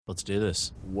Let's do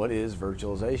this. What is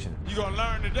virtualization? You're going to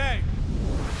learn today.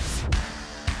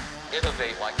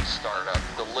 Innovate like a startup,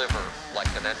 deliver like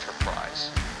an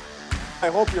enterprise. I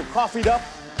hope you're coffeeed up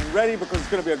and ready because it's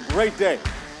going to be a great day.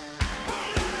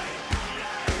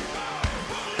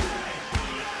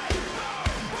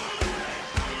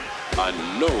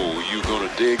 I know you're going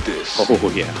to dig this.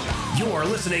 Oh, yeah. You're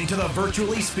listening to the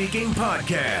Virtually Speaking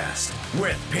Podcast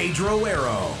with Pedro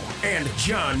Arrow and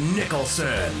John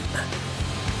Nicholson.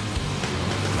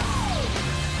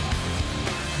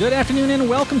 Good afternoon and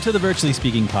welcome to the Virtually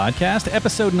Speaking Podcast,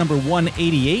 episode number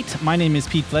 188. My name is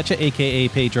Pete Fletcher, a.k.a.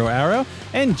 Pedro Arrow,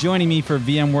 and joining me for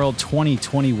VMworld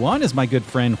 2021 is my good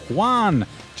friend Juan.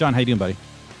 John, how you doing, buddy?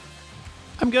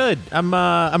 I'm good.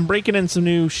 I'm breaking in some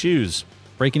new shoes.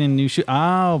 Breaking in new shoes?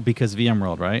 Oh, because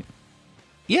VMworld, right?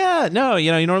 Yeah, no,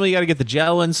 you normally got to get the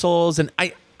gel insoles, and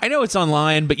I know it's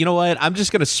online, but you know what? I'm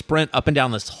just going to sprint up and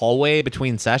down this hallway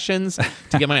between sessions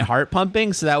to get my heart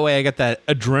pumping, so that way I get that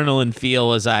adrenaline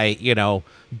feel as I,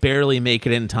 barely make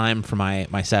it in time for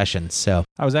my sessions. So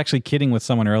I was actually kidding with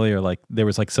someone earlier, like there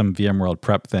was like some VMworld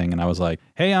prep thing, and I was like,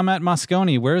 hey, I'm at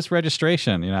Moscone. Where's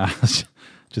registration? I was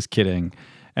just kidding.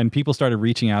 And people started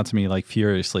reaching out to me like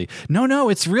furiously. No,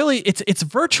 it's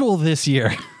virtual this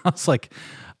year. I was like,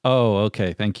 oh,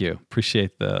 okay, thank you.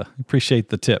 Appreciate the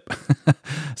tip.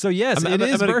 So yes, it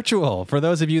is virtual. For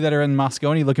those of you that are in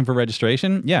Moscone looking for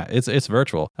registration, yeah, it's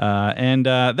virtual. And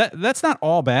that's not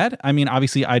all bad. I mean,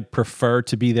 obviously, I'd prefer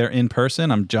to be there in person.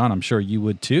 I'm John. I'm sure you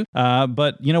would too.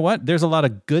 But you know what? There's a lot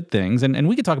of good things, and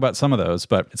we can talk about some of those.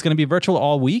 But it's going to be virtual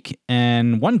all week.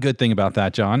 And one good thing about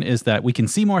that, John, is that we can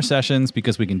see more sessions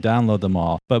because we can download them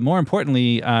all. But more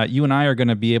importantly, you and I are going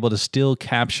to be able to still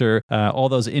capture all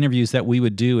those interviews that we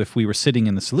would do if we were sitting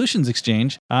in the Solutions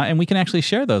Exchange, and we can actually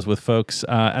share those with folks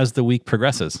as the week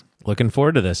progresses. Looking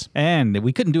forward to this. And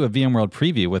we couldn't do a VMworld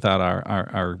preview without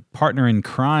our partner in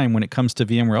crime when it comes to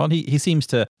VMworld. He seems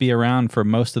to be around for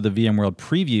most of the VMworld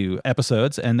preview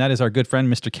episodes, and that is our good friend,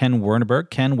 Mr. Ken Werneberg.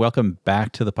 Ken, welcome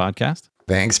back to the podcast.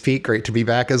 Thanks, Pete. Great to be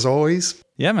back as always.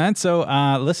 Yeah, man. So,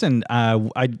 listen,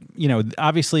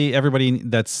 obviously everybody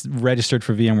that's registered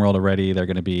for VMworld already, they're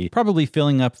going to be probably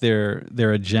filling up their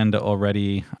agenda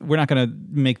already. We're not going to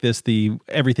make this the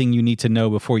everything you need to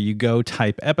know before you go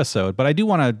type episode, but I do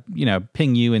want to,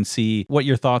 ping you and see what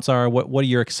your thoughts are, what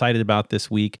you're excited about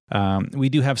this week. We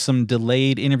do have some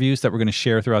delayed interviews that we're going to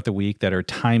share throughout the week that are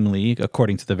timely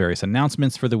according to the various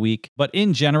announcements for the week. But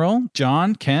in general,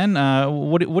 John, Ken,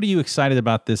 what are you excited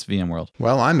about this VMworld?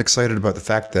 Well, I'm excited about the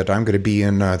fact that I'm going to be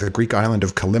in the Greek island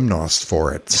of Kalymnos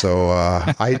for it. So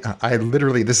I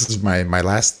literally, this is my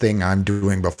last thing I'm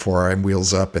doing before I'm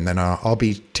wheels up. And then I'll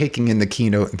be taking in the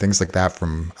keynote and things like that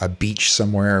from a beach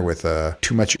somewhere with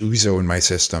too much ouzo in my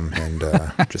system. And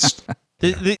just...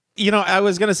 I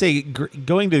was going to say,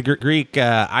 going to Greek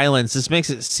islands, this makes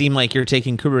it seem like you're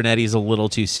taking Kubernetes a little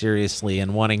too seriously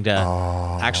and wanting to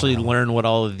actually learn what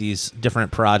all of these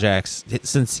different projects,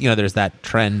 since, there's that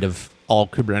trend of all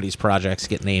Kubernetes projects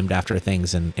get named after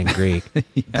things in Greek.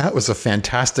 Yeah. That was a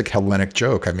fantastic Hellenic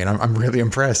joke. I mean, I'm really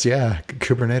impressed. Yeah,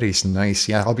 Kubernetes, nice.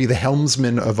 Yeah, I'll be the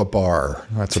helmsman of a bar.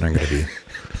 That's what I'm going to be.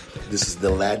 This is the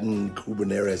Latin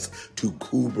Kubernetes, to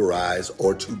kuberize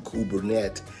or to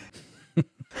kubernet.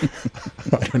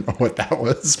 I don't know what that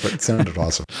was, but it sounded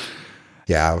awesome.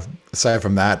 Yeah, aside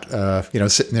from that,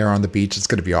 sitting there on the beach, it's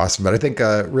going to be awesome. But I think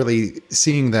really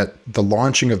seeing that the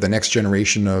launching of the next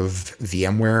generation of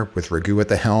VMware with Raghu at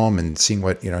the helm and seeing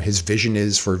what, his vision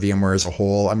is for VMware as a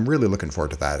whole, I'm really looking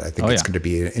forward to that. I think it's going to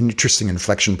be an interesting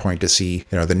inflection point to see,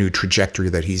 the new trajectory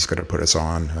that he's going to put us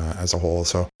on as a whole.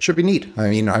 So it should be neat. I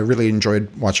mean, I really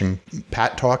enjoyed watching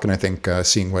Pat talk, and I think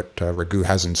seeing what Raghu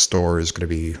has in store is going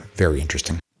to be very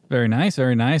interesting. Very nice,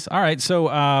 very nice. All right, so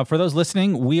for those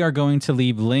listening, we are going to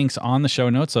leave links on the show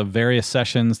notes of various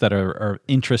sessions that are of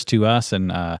interest to us,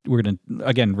 and we're going to,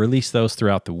 again, release those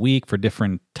throughout the week for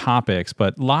different topics,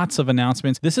 but lots of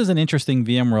announcements. This is an interesting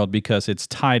VMworld because it's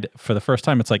tied, for the first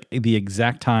time, it's like the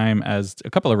exact time as a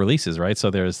couple of releases, right? So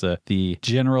there's the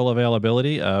general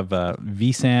availability of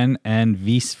vSAN and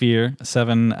vSphere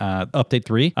 7 Update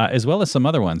 3, as well as some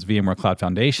other ones. VMware Cloud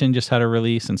Foundation just had a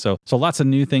release, and so lots of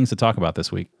new things to talk about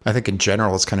this week. I think in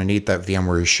general, it's kind of neat that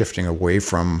VMware is shifting away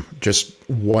from just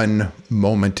one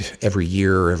moment every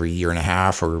year and a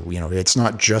half, or, it's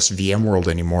not just VMworld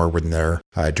anymore when they're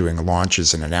doing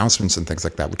launches and announcements and things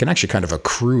like that, we can actually kind of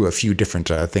accrue a few different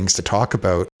things to talk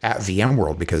about at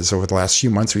VMworld, because over the last few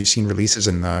months we've seen releases,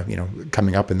 and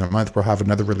coming up in the month we'll have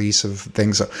another release of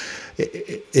things.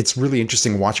 It's really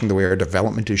interesting watching the way our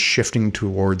development is shifting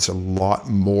towards a lot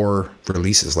more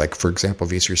releases. Like, for example,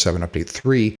 vSphere 7 Update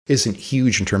 3 isn't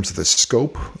huge in terms of the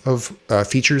scope of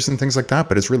features and things like that,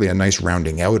 but it's really a nice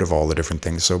rounding out of all the different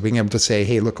things. So being able to say,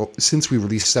 hey, look, since we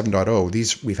released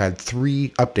 7.0, we've had 3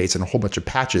 updates and a whole bunch of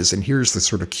patches, and here's the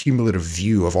sort of cumulative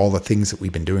view of all the things that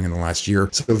we've been doing in the last year.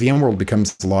 So VMworld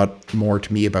becomes a lot more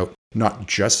to me about not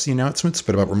just the announcements,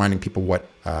 but about reminding people what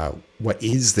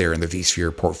is there in the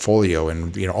vSphere portfolio,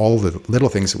 and all the little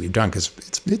things that we've done, because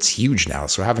it's huge now.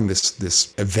 So having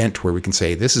this event where we can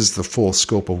say this is the full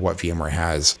scope of what VMware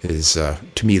has is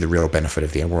to me the real benefit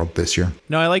of VMworld this year.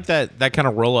 No, I like that kind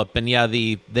of roll up, and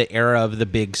the era of the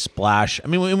big splash. I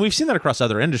mean, we've seen that across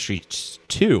other industries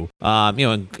too.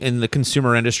 In the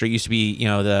consumer industry, it used to be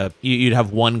you'd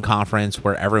have one conference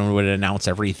where everyone would announce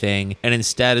everything, and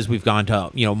instead, as we've gone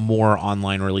to more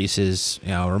online releases,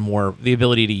 or more the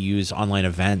ability to use online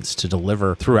events to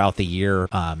deliver throughout the year,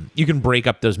 you can break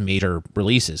up those major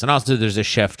releases. And also there's a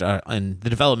shift in the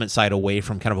development side away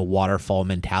from kind of a waterfall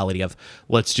mentality of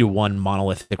let's do one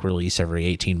monolithic release every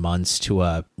 18 months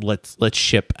to let's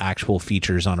ship actual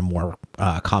features on a more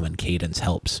common cadence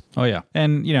helps. Oh yeah.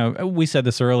 And we said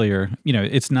this earlier,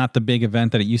 it's not the big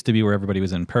event that it used to be where everybody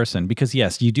was in person, because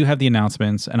yes, you do have the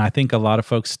announcements, and I think a lot of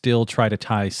folks still try to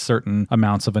tie certain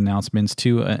amounts of announcements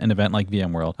to an event like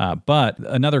VMworld. But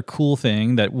another cool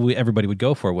thing that everybody would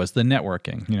go for was the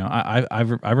networking.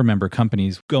 I remember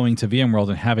companies going to VMworld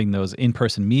and having those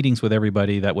in-person meetings with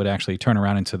everybody that would actually turn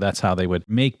around into that's how they would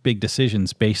make big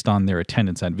decisions based on their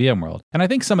attendance at VMworld. And I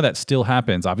think some of that still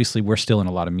happens. Obviously, we're still in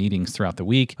a lot of meetings throughout the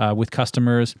week with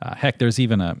customers. Heck, there's a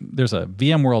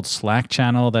VMworld Slack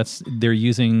channel they're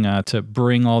using to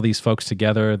bring all these folks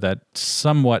together that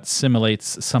somewhat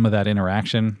simulates some of that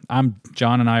interaction.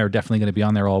 John and I are definitely going to be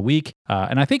on there all week.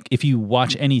 And I think if you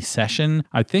watch any session,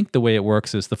 I think the way it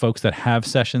works is the folks that have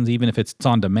sessions, even if it's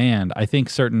on demand, I think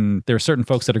there are certain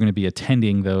folks that are going to be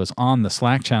attending those on the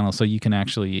Slack channel so you can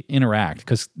actually interact,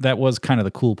 because that was kind of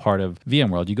the cool part of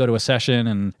VMworld. You go to a session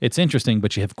and it's interesting,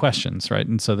 but you have questions, right?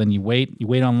 And so then you wait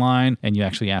online and you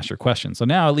actually ask your questions. So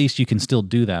now at least you can still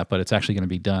do that, but it's actually going to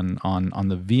be done on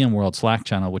the VMworld Slack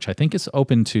channel, which I think is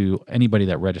open to anybody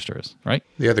that registers, right?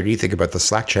 The other neat thing about the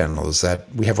Slack channel is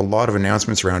that we have a lot of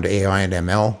announcements around AI and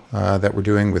ML that we're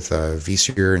doing with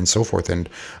vSphere and so forth. And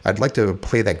I'd like to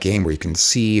play that game where you can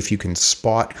see if you can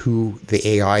spot who the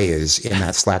AI is in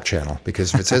that Slack channel.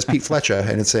 Because if it says Pete Fletcher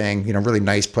and it's saying, really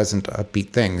nice, pleasant, upbeat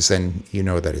things, then you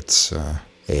know that it's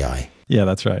AI. Yeah,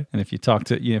 that's right. And if you talk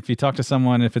to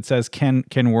someone, if it says Ken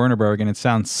Wernerberg and it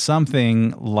sounds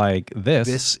something like this.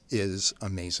 This is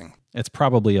amazing. It's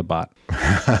probably a bot.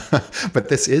 But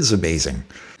this is amazing.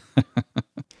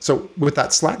 So with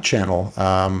that Slack channel,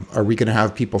 are we going to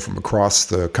have people from across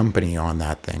the company on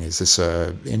that thing? Is this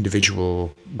a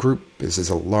individual group? Is this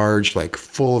a large,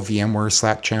 full VMware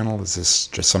Slack channel? Is this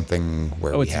just something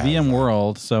where it's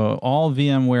VMworld. So all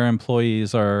VMware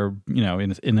employees are,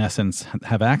 in essence,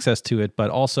 have access to it, but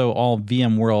also all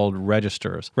VMworld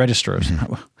registrars.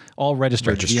 All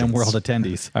registered VMworld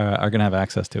attendees are going to have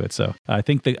access to it. So I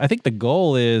think the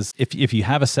goal is if you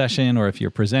have a session or if you're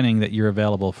presenting, that you're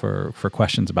available for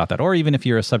questions about that, or even if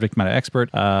you're a subject matter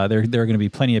expert, there are going to be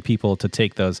plenty of people to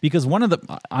take those. Because one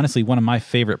of my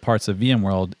favorite parts of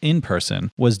VMworld in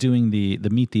person was doing the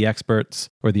Meet the Experts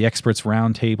or the Experts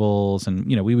roundtables, and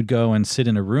we would go and sit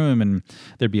in a room and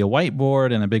there'd be a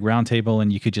whiteboard and a big roundtable,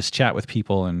 and you could just chat with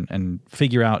people and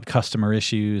figure out customer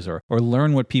issues or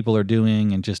learn what people are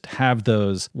doing and just have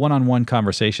those one-on-one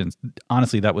conversations.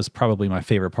 Honestly, that was probably my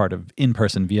favorite part of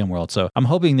in-person VMworld. So I'm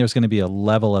hoping there's going to be a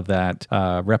level of that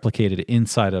replicated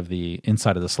inside of the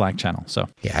Slack channel. So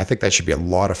yeah, I think that should be a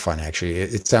lot of fun. Actually,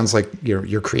 it sounds like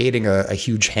you're creating a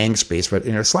huge hang space, but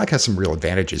Slack has some real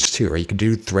advantages too. Right? You can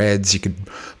do threads, you could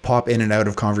pop in and out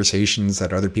of conversations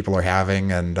that other people are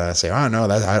having, and say, "Oh no,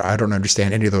 I don't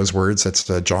understand any of those words. That's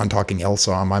John talking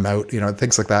LSOM. I'm out."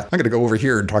 Things like that. I'm going to go over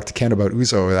here and talk to Ken about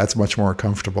Uzo. That's much more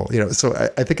comfortable. So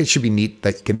I think it should be neat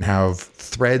that you can have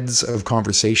threads of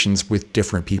conversations with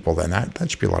different people. Then that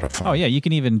should be a lot of fun. Oh yeah, you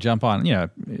can even jump on.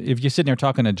 If you're sitting there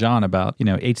talking to John about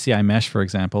HCI mesh, for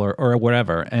example, or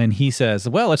whatever, and he says,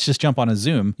 "Well, let's just jump on a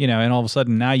Zoom," and all of a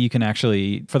sudden now you can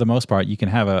actually, for the most part, you can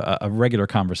have a regular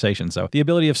conversation. So the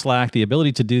ability of Slack, the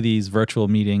ability to do these virtual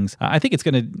meetings, I think it's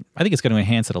going to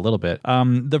enhance it a little bit.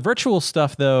 The virtual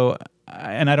stuff, though,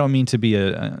 and I don't mean to be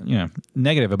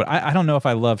negative, but I don't know if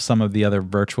I love some of the other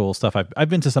virtual stuff. I've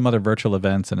been to some other virtual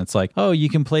events, and it's like, oh, you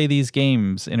can play these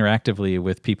games interactively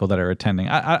with people that are attending.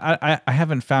 I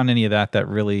haven't found any of that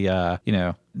really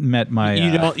met my.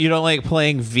 You don't like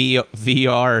playing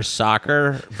VR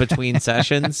soccer between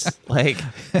sessions? Like,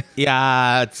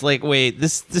 yeah, it's like, wait,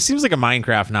 this seems like a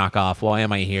Minecraft knockoff. Why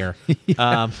am I here?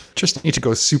 Just need to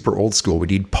go super old school. We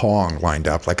need Pong lined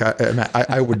up. Like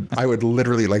I would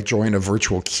literally like join a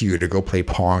virtual queue to go play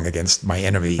Pong against my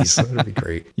enemies. That'd be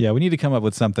great. Yeah, we need to come up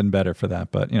with something better for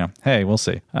that. But hey, we'll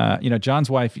see.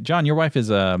 John, your wife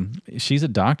is she's a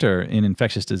doctor in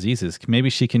infectious diseases. Maybe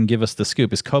she can give us the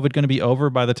scoop. Is COVID going to be over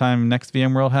by the time next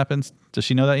VMworld happens? Does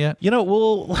she know that yet?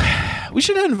 We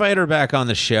should invite her back on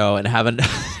the show and have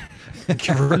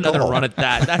another run at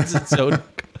that. That's its own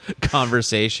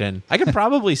conversation. I could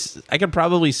probably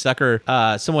sucker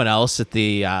someone else at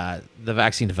the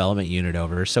vaccine development unit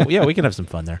over. So yeah, we can have some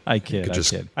fun there. I kid.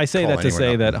 I say that to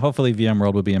say that hopefully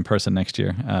VMworld will be in person next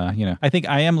year. I think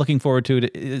I am looking forward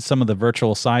to some of the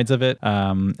virtual sides of it.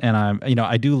 And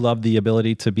I do love the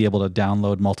ability to be able to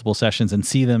download multiple sessions and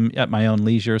see them at my own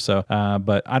leisure. So,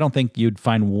 but I don't think you'd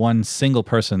find one single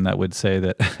person that would say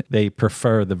that they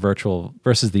prefer the virtual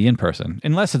versus the in-person,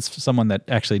 unless it's someone that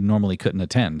actually normally couldn't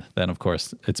attend. Then of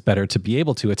course it's better to be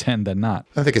able to attend than not.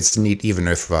 I think it's neat, even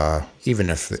if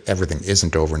everything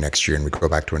isn't over next year and we go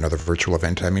back to another virtual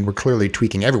event. I mean, we're clearly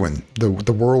tweaking everyone.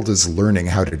 The world is learning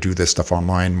how to do this stuff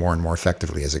online more and more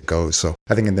effectively as it goes. So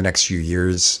I think in the next few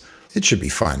years, it should be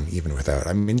fun, even without.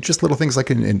 I mean, just little things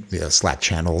like in Slack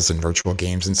channels and virtual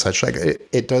games and such. Like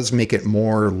it does make it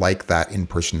more like that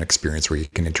in-person experience where you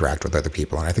can interact with other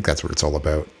people, and I think that's what it's all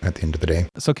about at the end of the day.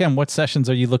 So, Ken, what sessions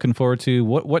are you looking forward to?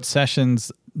 What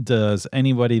sessions does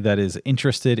anybody that is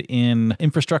interested in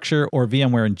infrastructure or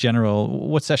VMware in general?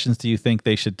 What sessions do you think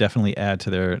they should definitely add to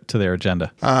their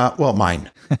agenda? Well, mine.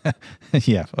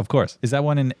 Yeah, of course. Is that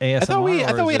one in ASMR? I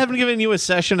thought we haven't given you a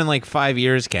session in like 5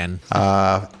 years, Ken.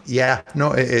 Yeah,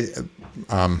 no,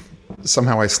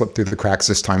 somehow I slipped through the cracks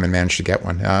this time and managed to get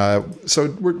one. So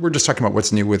we're just talking about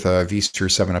what's new with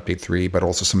vSphere 7 Update 3, but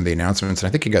also some of the announcements. And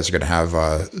I think you guys are going to have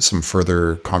some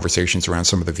further conversations around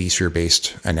some of the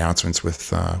vSphere-based announcements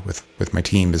with my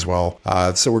team as well.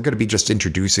 So we're going to be just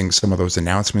introducing some of those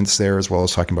announcements there, as well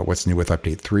as talking about what's new with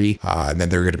Update 3. And then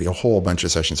there are going to be a whole bunch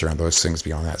of sessions around those things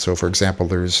beyond that. So, for example,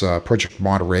 there's Project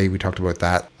Monterey. We talked about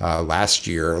that last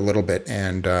year a little bit.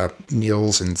 And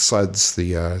Niels and Suds,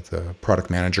 the product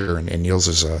manager, and Niels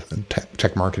is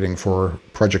tech marketing for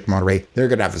Project Monterey. They're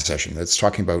going to have a session that's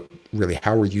talking about really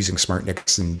how we're using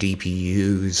SmartNICs and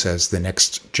DPUs as the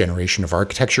next generation of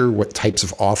architecture, what types of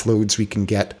offloads we can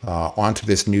get onto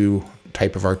this new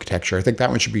type of architecture. I think that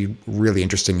one should be really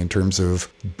interesting in terms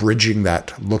of bridging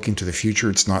that look into the future.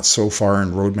 It's not so far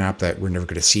in roadmap that we're never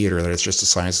going to see it or that it's just a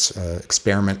science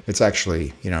experiment. It's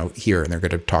actually, here, and they're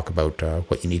going to talk about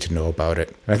what you need to know about it.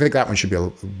 And I think that one should be a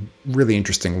really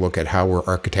interesting look at how we're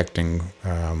architecting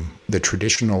the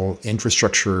traditional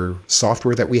infrastructure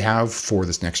software that we have for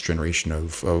this next generation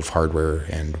of hardware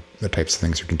and the types of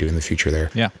things we can do in the future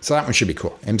there. Yeah. So that one should be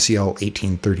cool. MCL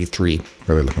 1833.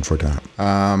 Really looking forward to that.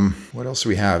 What else do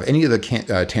we have? Any of the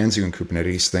Tanzu and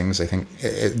Kubernetes things, I think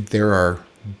there are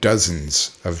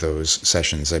dozens of those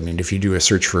sessions. I mean, if you do a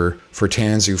search for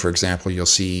Tanzu, for example, you'll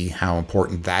see how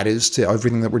important that is to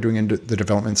everything that we're doing in the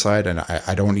development side. And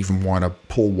I don't even want to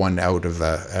pull one out of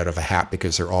a hat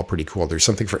because they're all pretty cool. There's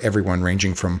something for everyone,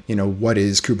 ranging from, what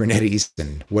is Kubernetes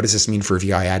and what does this mean for a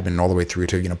VI admin, all the way through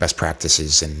to, best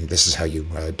practices. And this is how you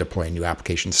deploy a new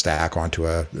application stack onto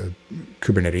a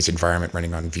Kubernetes environment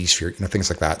running on vSphere, things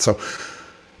like that. So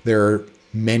there are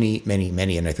many,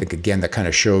 and I think again that kind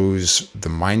of shows the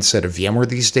mindset of VMware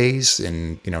these days.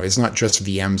 And it's not just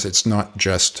VMs, it's not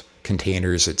just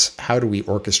containers, it's how do we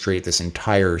orchestrate this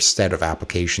entire set of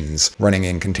applications running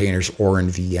in containers or in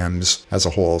VMs as a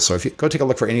whole. So if you go take a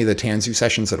look for any of the Tanzu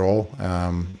sessions at all,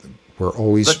 we're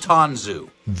always the Tanzu.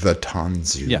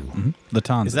 Yeah, mm-hmm. The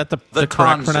Tanzu. Is that the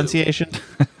correct pronunciation?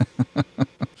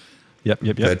 Yep.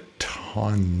 The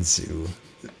Tanzu.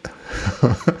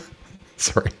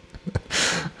 Sorry.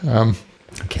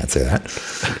 I can't say that.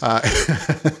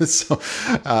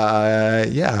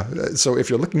 So if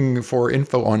you're looking for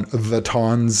info on the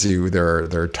Tanzu,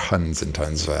 there are tons and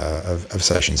tons of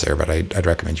sessions there, but I'd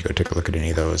recommend you go take a look at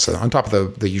any of those. On top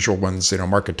of the usual ones,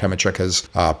 Market Temachek has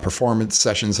performance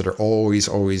sessions that are always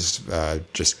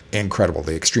just incredible.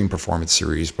 The Extreme Performance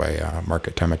series by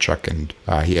Market Temachek, and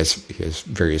he has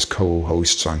various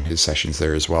co-hosts on his sessions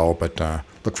there as well, but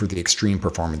look for the Extreme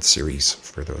Performance series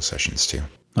for those sessions too.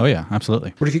 Oh yeah,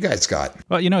 absolutely. What have you guys got?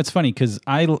 Well, it's funny because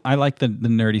I like the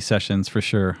nerdy sessions for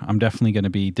sure. I'm definitely going to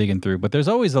be digging through, but there's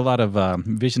always a lot of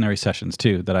visionary sessions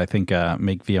too that I think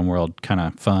make VMworld kind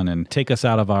of fun and take us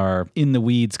out of our in the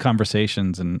weeds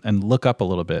conversations and look up a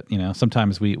little bit.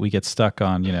 Sometimes we get stuck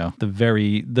on the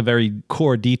very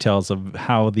core details of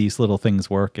how these little things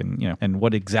work and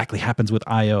what exactly happens with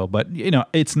I/O. But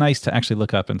it's nice to actually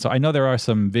look up, and so I know there are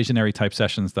some visionary type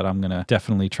sessions that I'm going to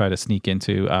definitely try to sneak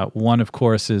into. One, of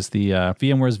course, is the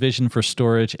VMware's vision for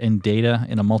storage and data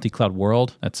in a multi-cloud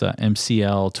world. That's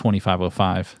MCL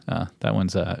 2505. That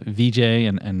one's VJ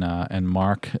and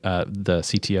Mark, the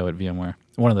CTO at VMware.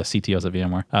 One of the CTOs at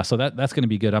VMware. So that's going to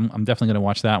be good. I'm definitely going to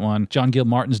watch that one. John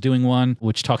Gilmartin's doing one,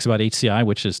 which talks about HCI,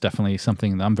 which is definitely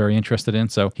something that I'm very interested in.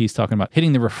 So he's talking about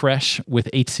hitting the refresh with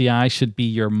HCI should be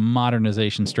your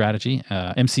modernization strategy.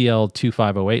 MCL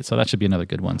 2508. So that should be another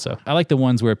good one. So I like the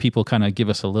ones where people kind of give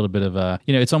us a little bit of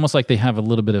it's almost like they have a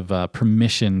little bit of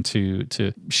permission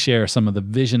to share some of the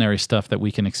visionary stuff that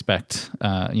we can expect,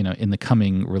 in the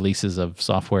coming releases of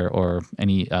software or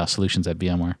any solutions at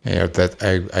VMware. Yeah, that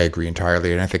I agree entirely.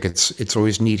 And I think it's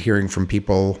always neat hearing from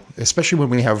people, especially when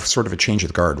we have sort of a change of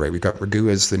the guard, right? We've got Raghu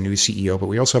as the new CEO, but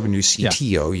we also have a new CTO.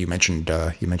 Yeah. You mentioned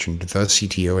the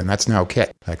CTO, and that's now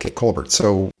Kit Colbert.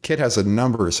 So Kit has a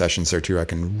number of sessions there too. I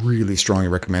can really strongly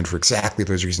recommend for exactly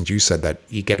those reasons you said, that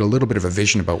you get a little bit of a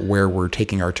vision about where we're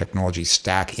taking our technology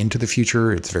stack into the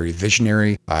future. It's very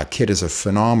visionary. Kit is a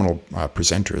phenomenal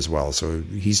presenter as well. So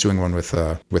he's doing one with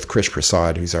Krish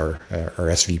Prasad, who's our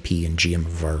SVP and GM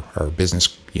of our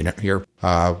business unit here.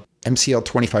 MCL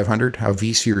 2500, how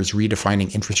vSphere is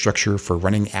redefining infrastructure for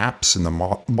running apps in the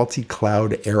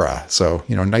multi-cloud era. So,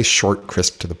 nice, short,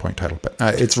 crisp, to the point title. But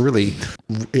it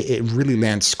really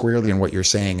lands squarely in what you're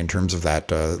saying in terms of that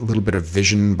little bit of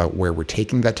vision about where we're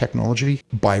taking that technology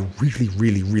by really,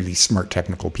 really, really smart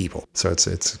technical people. So it's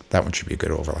that one should be a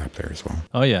good overlap there as well.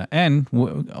 Oh, yeah. And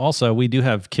also, we do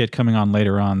have Kit coming on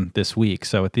later on this week.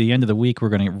 So at the end of the week, we're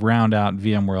going to round out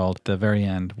VMworld at the very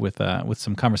end with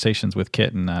some conversations with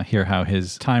Kit and hear how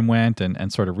his time went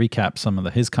and sort of recap some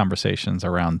of his conversations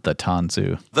around the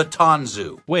Tanzu. The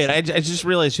Tanzu. Wait, I just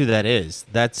realized who that is.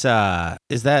 That's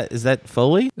is that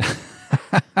Foley?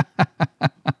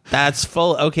 That's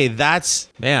Foley. Okay,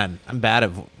 man, I'm bad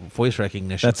at voice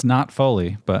recognition. That's not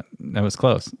Foley, but that was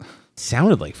close.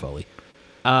 Sounded like Foley.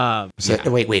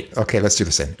 Wait. Okay, let's do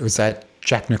this then. Was that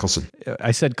Jack Nicholson?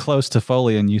 I said close to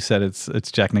Foley, and you said it's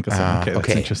Jack Nicholson. Okay, that's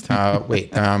interesting.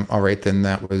 All right, then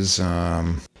that was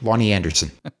Lonnie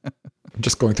Anderson. I'm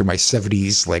just going through my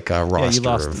 70s roster. Yeah, you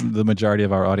lost the majority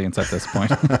of our audience at this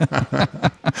point.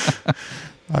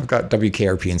 I've got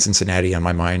WKRP in Cincinnati on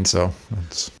my mind, so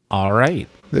that's all right.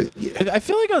 I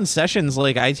feel like on sessions,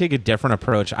 I take a different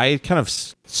approach. I kind of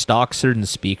stalk certain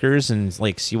speakers and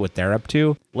see what they're up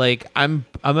to. I'm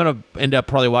gonna end up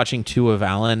probably watching two of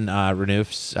Alan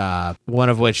Renouf's, one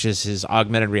of which is his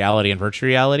augmented reality and virtual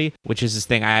reality, which is this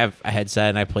thing. I have a headset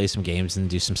and I play some games and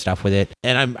do some stuff with it.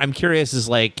 And I'm curious, is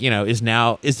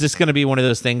this gonna be one of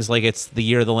those things it's the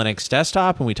year of the Linux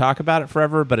desktop and we talk about it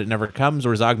forever, but it never comes,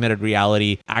 or is augmented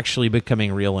reality actually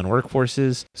becoming real in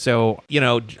workforces? So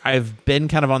I've been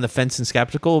kind of on the fence and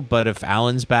skeptical, but if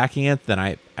Alan's backing it, then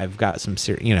I've got some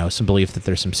some belief that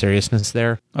there's some seriousness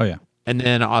there. Oh yeah. And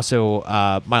then also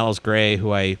Miles Gray,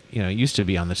 who I used to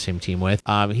be on the same team with,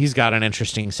 he's got an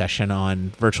interesting session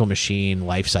on virtual machine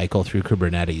lifecycle through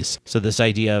Kubernetes. So this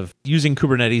idea of using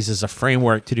Kubernetes as a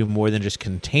framework to do more than just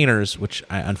containers, which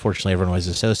unfortunately everyone always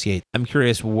associate. I'm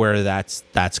curious where that's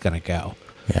going to go.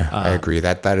 Yeah, I agree.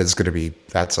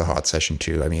 That's a hot session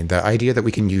too. I mean, the idea that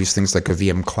we can use things like a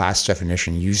VM class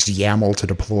definition, use YAML to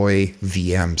deploy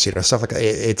VMs, stuff like that.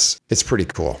 It's pretty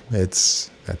cool.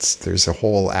 There's a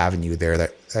whole avenue there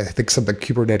that I think some of the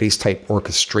Kubernetes type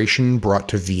orchestration brought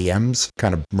to VMs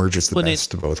kind of merges the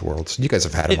best of both worlds. You guys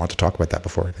have had him on to talk about that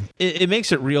before, I think. It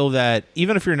makes it real that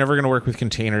even if you're never going to work with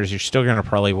containers, you're still going to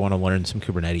probably want to learn some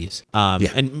Kubernetes.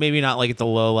 And maybe not at the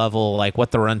low level,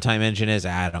 what the runtime engine is.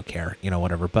 I don't care,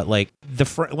 whatever. But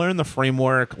learn the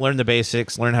framework, learn the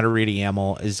basics, learn how to read a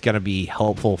YAML is going to be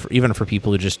helpful even for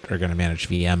people who just are going to manage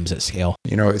VMs at scale.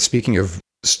 Speaking of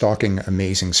stalking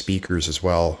amazing speakers as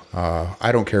well.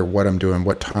 I don't care what I'm doing,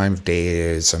 what time of day it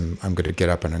is. I'm going to get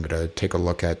up and I'm going to take a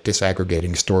look at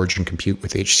disaggregating storage and compute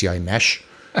with HCI mesh.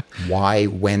 Why,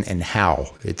 when, and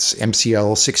how. It's MCL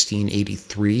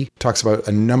 1683. Talks about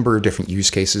a number of different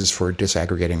use cases for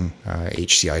disaggregating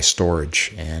HCI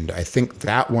storage. And I think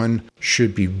that one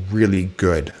should be really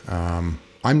good. I'm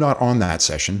not on that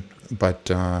session.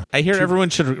 but I hear everyone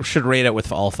should rate it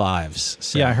with all fives.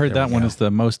 So yeah, I heard there that we one go. is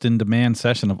the most in demand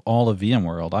session of all of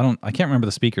VMworld. I can't remember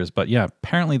the speakers, but yeah,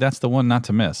 apparently that's the one not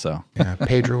to miss. So yeah,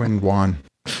 Pedro and Juan.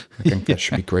 I think that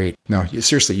should be great. No,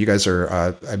 seriously, you guys are,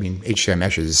 HCI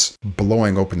Mesh is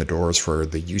blowing open the doors for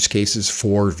the use cases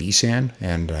for vSAN.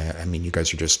 And you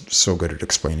guys are just so good at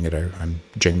explaining it. I'm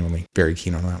genuinely very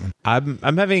keen on that one.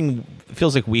 I'm having,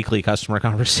 feels like weekly customer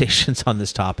conversations on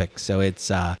this topic. So it's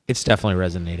definitely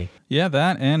resonating. yeah,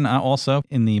 that. And also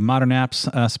in the modern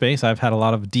apps space, I've had a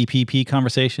lot of DPP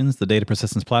conversations, the data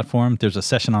persistence platform. There's a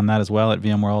session on that as well at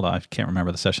VMworld. I can't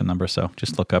remember the session number, so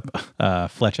just look up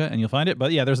Fletcher and you'll find it.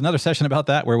 But yeah, there's another session about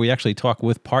that where we actually talk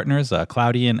with partners,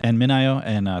 Cloudy and Minio,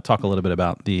 and talk a little bit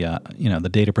about the the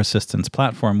data persistence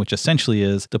platform, which essentially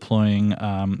is deploying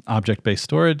object-based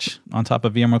storage on top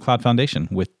of VMware Cloud Foundation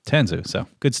with Tanzu. So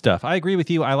good stuff. I agree with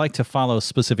you. I like to follow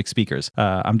specific speakers.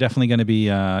 I'm definitely going to be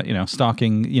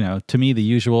stalking to me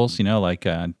the usuals, like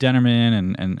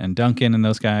Dennerman and Duncan and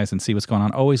those guys, and see what's going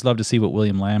on. Always love to see what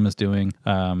William Lamb is doing.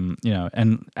 And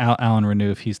Alan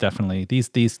Renouf. He's definitely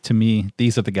these to me.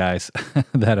 These are the guys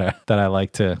that I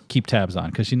like to keep tabs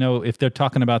on, because if they're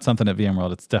talking about something at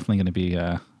VMworld, it's definitely going to be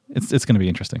it's going to be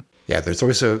interesting. Yeah, there's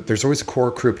always a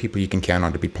core crew of people you can count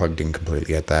on to be plugged in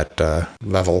completely at that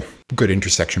level. Good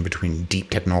intersection between deep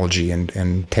technology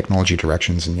and technology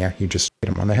directions, and yeah, you just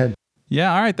hit them on the head.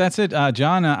 Yeah, all right, that's it.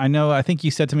 John, I think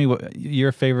you said to me what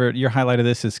your highlight of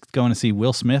this is going to see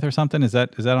Will Smith or something. Is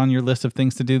that on your list of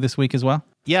things to do this week as well?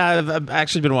 Yeah, I've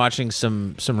actually been watching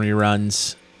some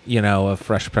reruns, of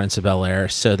Fresh Prince of Bel-Air.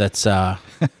 So that's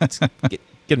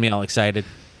getting me all excited.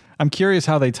 I'm curious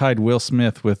how they tied Will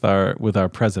Smith with our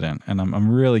president, and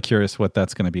I'm really curious what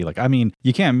that's going to be like. I mean,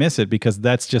 you can't miss it because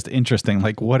that's just interesting.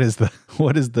 Like, what is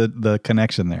the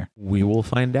connection there? We will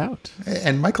find out.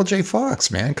 And Michael J. Fox,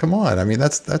 man, come on. I mean,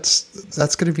 that's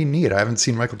going to be neat. I haven't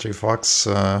seen Michael J. Fox,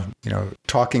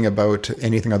 talking about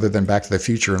anything other than Back to the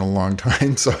Future in a long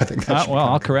time. So I think that's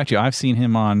I'll correct you. I've seen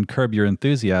him on Curb Your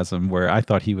Enthusiasm, where I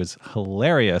thought he was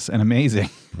hilarious and amazing.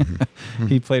 Mm-hmm.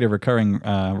 He played a recurring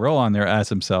role on there as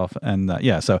himself. And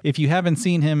so if you haven't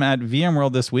seen him at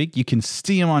VMworld this week, you can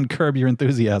see him on Curb Your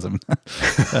Enthusiasm.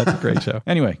 That's a great show.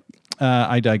 Anyway,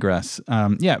 I digress.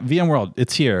 VMworld,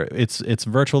 it's here. It's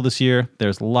virtual this year.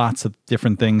 There's lots of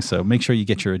different things, so make sure you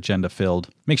get your agenda filled.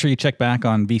 Make sure you check back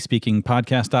on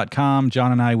vspeakingpodcast.com.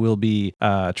 John and I will be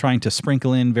trying to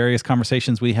sprinkle in various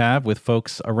conversations we have with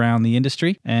folks around the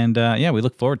industry. And we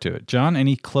look forward to it. John,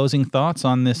 any closing thoughts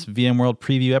on this VMworld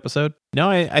preview episode? No,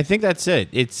 I think that's it.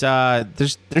 It's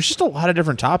there's just a lot of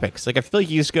different topics. Like, I feel like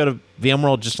you just go to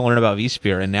VMworld just to learn about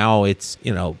vSphere, and now it's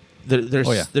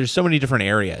there's so many different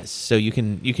areas, so you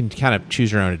can kind of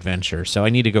choose your own adventure. So I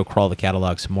need to go crawl the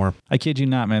catalog some more. I kid you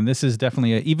not, man. This is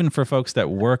definitely even for folks that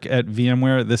work at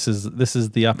VMware. This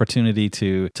is the opportunity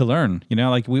to learn.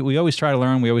 Like we always try to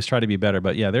learn, we always try to be better.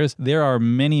 But yeah, there are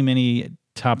many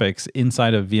topics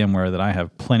inside of VMware that I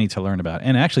have plenty to learn about.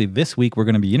 And actually, this week we're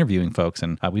going to be interviewing folks,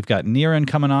 and we've got Niran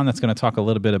coming on that's going to talk a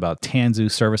little bit about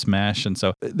Tanzu Service Mesh. And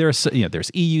so there's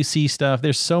EUC stuff.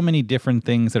 There's so many different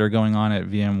things that are going on at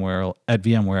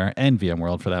VMware and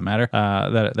VMworld for that matter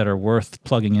that are worth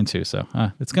plugging into. So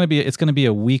it's going to be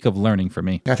a week of learning for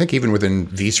me. I think even within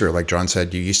vSphere, like John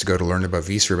said, you used to go to learn about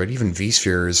vSphere, but even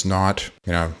vSphere is not,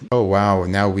 oh wow,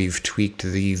 now we've tweaked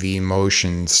the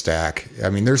vMotion stack. I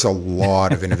mean, there's a lot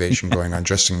of innovation going on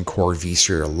just in core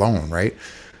vSphere alone, right?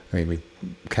 I mean,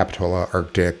 Capitola,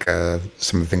 Arctic,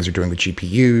 some of the things we're doing with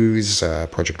GPUs,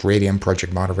 Project Radium,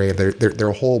 Project Monterey. There are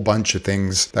a whole bunch of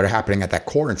things that are happening at that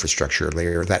core infrastructure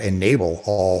layer that enable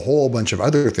a whole bunch of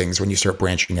other things when you start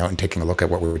branching out and taking a look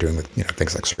at what we were doing with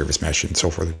things like Service Mesh and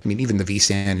so forth. I mean, even the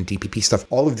vSAN and DPP stuff,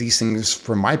 all of these things,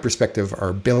 from my perspective,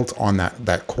 are built on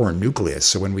that core nucleus.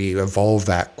 So when we evolve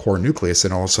that core nucleus,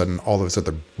 then all of a sudden, all those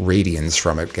other radians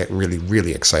from it get really,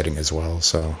 really exciting as well.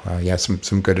 So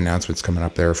some good announcements coming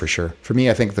up there for sure. For me,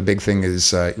 I think the big thing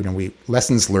is,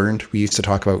 lessons learned. We used to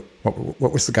talk about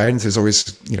what was the guidance? Is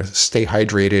always, stay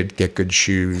hydrated, get good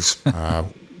shoes,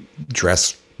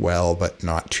 dress well, but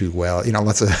not too well.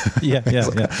 Lots of yeah.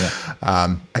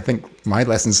 I think my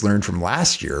lessons learned from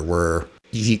last year were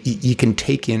you can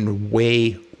take in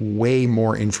way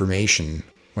more information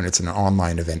when it's an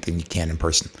online event than you can in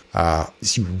person.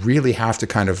 So you really have to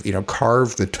kind of,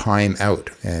 carve the time out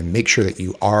and make sure that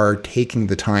you are taking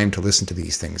the time to listen to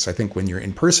these things. I think when you're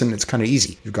in person, it's kind of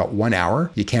easy. You've got 1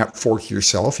 hour. You can't fork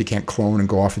yourself. You can't clone and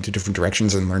go off into different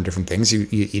directions and learn different things.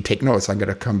 You take notes. I'm going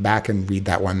to come back and read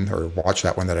that one or watch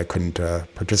that one that I couldn't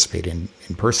participate in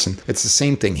person. It's the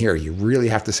same thing here. You really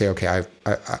have to say, okay,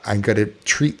 I'm going to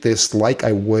treat this like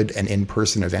I would an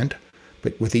in-person event,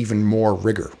 but with even more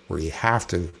rigor, where you have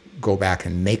to go back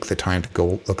and make the time to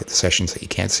go look at the sessions that you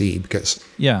can't see, because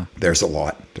there's a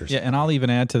lot. And I'll even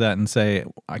add to that and say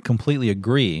I completely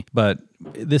agree, but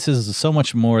this is so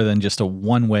much more than just a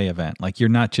one-way event. Like, you're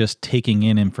not just taking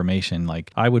in information.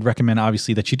 Like, I would recommend,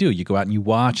 obviously, that you go out and you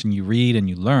watch and you read and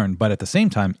you learn, but at the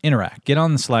same time, interact. Get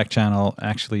on the Slack channel,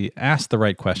 actually ask the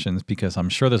right questions, because I'm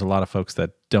sure there's a lot of folks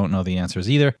that don't know the answers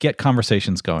either. Get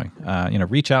conversations going.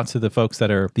 Reach out to the folks that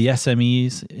are the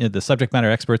SMEs, the subject matter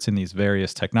experts in these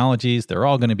various technologies. They're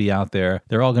all going to be out there.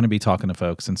 They're all going to be talking to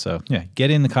folks. And so,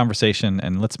 get in the conversation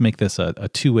and let's make this a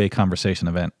two-way conversation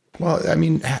event. Well, I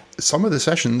mean, some of the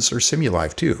sessions are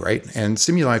simulive too, right? And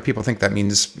simulive, people think that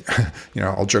means,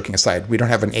 all joking aside, we don't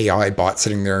have an AI bot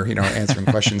sitting there, answering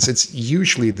questions. It's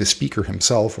usually the speaker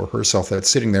himself or herself that's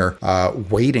sitting there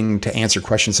waiting to answer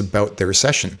questions about their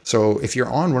session. So if you're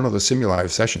on one of those simulive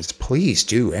sessions, please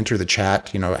do enter the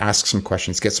chat, ask some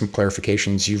questions, get some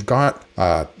clarifications. You've got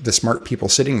the smart people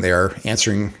sitting there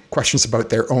answering questions about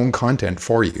their own content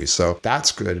for you. So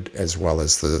that's good, as well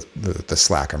as the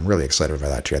Slack. I'm really excited about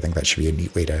that too. I think that should be a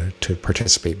neat way to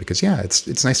participate, because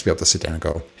it's nice to be able to sit down and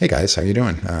go, hey guys, how you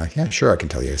doing? Yeah, sure, I can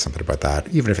tell you something about that,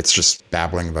 even if it's just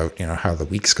babbling about how the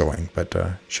week's going, but it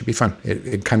should be fun.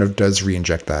 It kind of does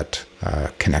re-inject that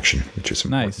connection, which is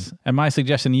important. Nice. And my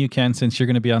suggestion to you, Ken, since you're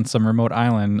going to be on some remote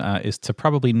island, is to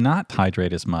probably not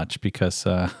hydrate as much, because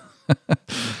let's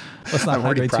not I'm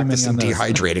already practicing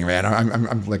dehydrating, man.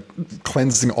 I'm like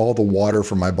cleansing all the water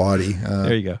from my body.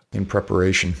 There you go. In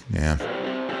preparation. Yeah.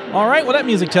 All right, well, that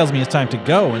music tells me it's time to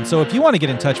go. And so if you want to get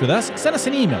in touch with us, send us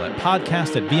an email at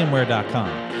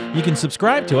podcast@vmware.com. You can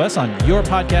subscribe to us on your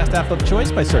podcast app of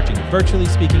choice by searching Virtually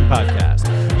Speaking Podcast.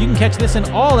 You can catch this in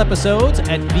all episodes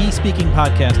at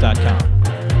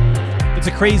vspeakingpodcast.com. It's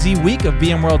a crazy week of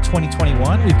VMworld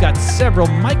 2021. We've got several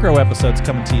micro episodes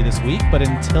coming to you this week, but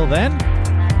until then,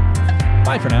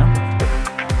 bye for now.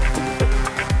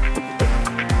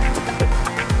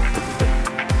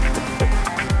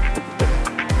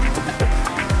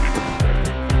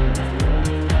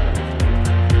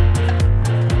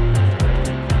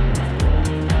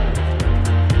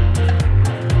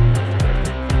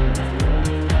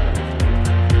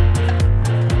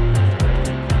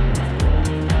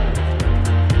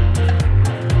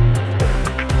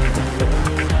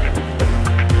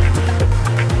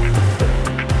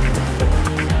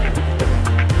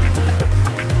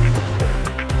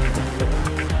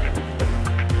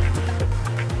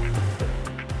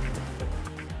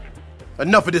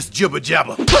 Enough of this jibber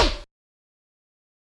jabber.